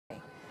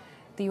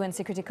The UN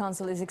Security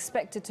Council is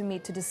expected to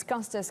meet to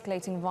discuss the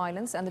escalating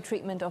violence and the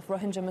treatment of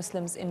Rohingya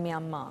Muslims in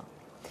Myanmar.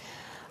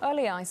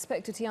 Earlier, I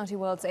spoke to TRT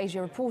World's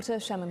Asia reporter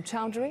Shamim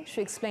Chowdhury. She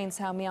explains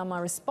how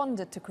Myanmar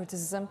responded to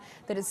criticism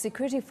that its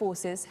security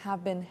forces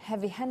have been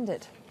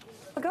heavy-handed.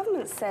 The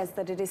government says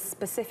that it is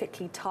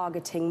specifically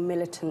targeting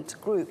militant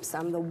groups,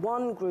 and the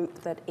one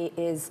group that it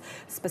is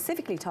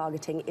specifically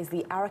targeting is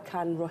the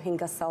Rakhine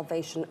Rohingya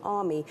Salvation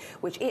Army,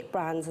 which it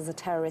brands as a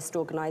terrorist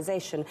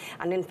organisation.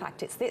 And in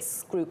fact, it's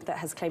this group that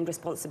has claimed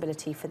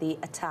responsibility for the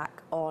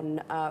attack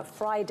on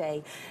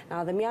Friday.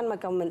 Now, the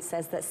Myanmar government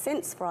says that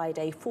since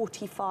Friday,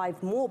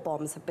 45 more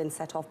bombs have been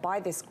set off by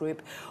this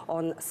group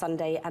on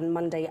Sunday and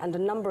Monday, and a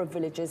number of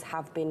villages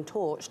have been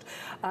torched.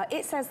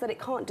 It says that it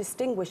can't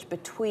distinguish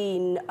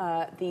between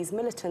these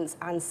militants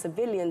and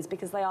civilians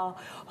because they are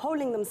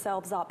holding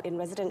themselves up in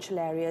residential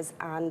areas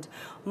and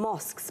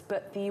mosques.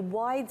 But the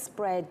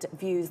widespread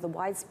views, the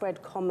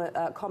widespread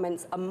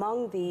comments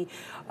among the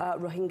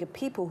Rohingya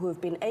people who have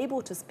been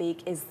able to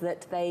speak is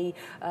that the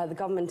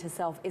government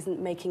itself isn't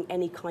making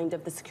any kind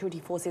of, the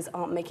security forces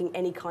aren't making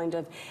any kind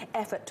of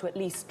effort to at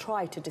least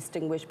try to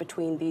distinguish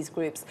between these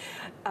groups.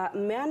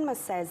 Myanmar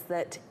says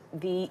that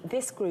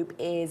this group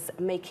is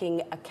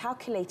making a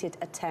calculated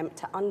attempt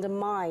to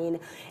undermine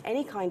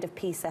any kind of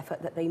peace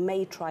effort that they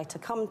may try to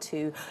come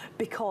to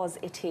because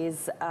it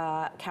is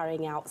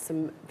carrying out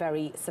some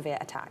very severe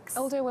attacks.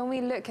 Although when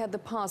we look at the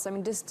past, I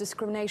mean, this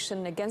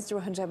discrimination against the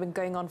Rohingya have been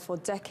going on for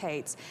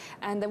decades,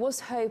 and there was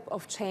hope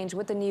of change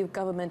with the new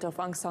government of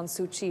Aung San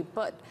Suu Kyi,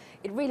 but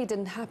it really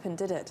didn't happen,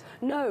 did it?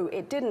 No,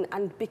 it didn't,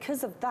 and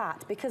because of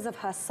that, because of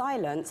her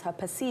silence, her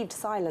perceived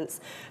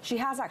silence, she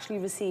has actually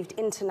received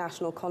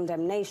international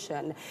condemnation.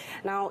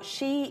 Now,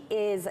 she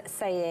is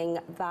saying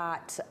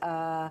that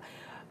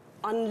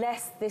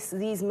unless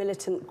these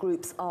militant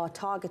groups are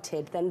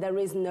targeted, then there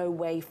is no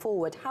way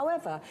forward.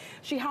 However,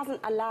 she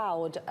hasn't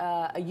allowed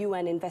a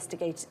UN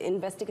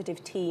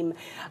investigative team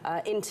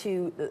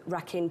into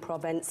Rakhine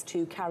province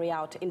to carry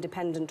out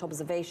independent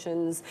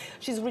observations.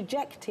 She's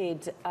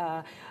rejected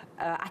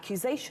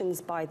accusations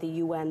by the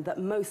UN that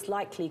most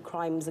likely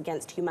crimes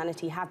against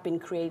humanity have been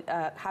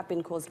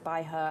caused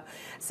by her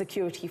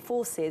security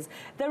forces.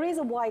 There is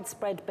a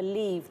widespread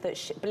belief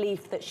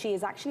that she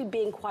is actually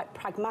being quite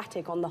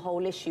pragmatic on the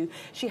whole issue.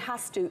 She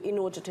has to, in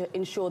order to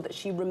ensure that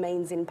she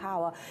remains in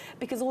power,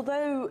 because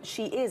although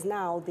she is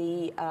now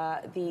the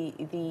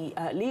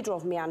leader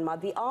of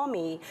Myanmar, the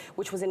army,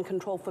 which was in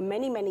control for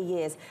many, many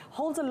years,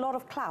 holds a lot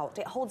of clout.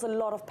 It holds a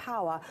lot of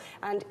power,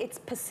 and it's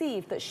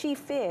perceived that she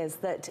fears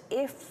that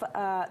if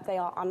they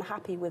are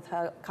unhappy with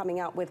her coming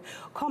out with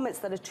comments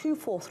that are too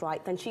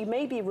forthright, then she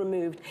may be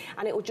removed,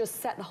 and it will just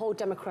set the whole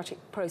democratic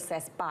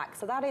process back.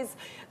 So that is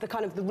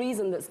the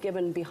reason that's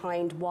given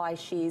behind why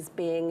she's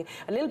being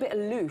a little bit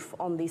aloof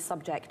on the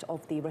subject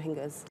of the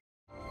Rohingyas.